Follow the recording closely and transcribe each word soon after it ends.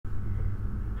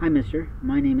Hi, mister.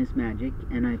 My name is Magic,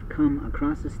 and I've come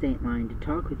across the state line to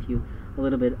talk with you a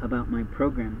little bit about my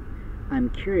program.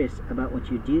 I'm curious about what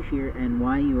you do here and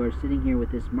why you are sitting here with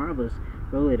this marvelous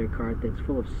rollator card that's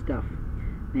full of stuff.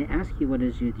 May I ask you what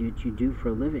it is you do for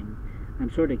a living? I'm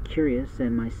sort of curious,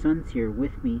 and my sons here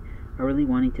with me are really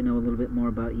wanting to know a little bit more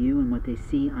about you and what they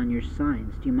see on your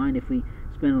signs. Do you mind if we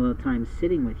spend a little time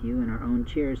sitting with you in our own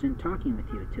chairs and talking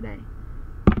with you today?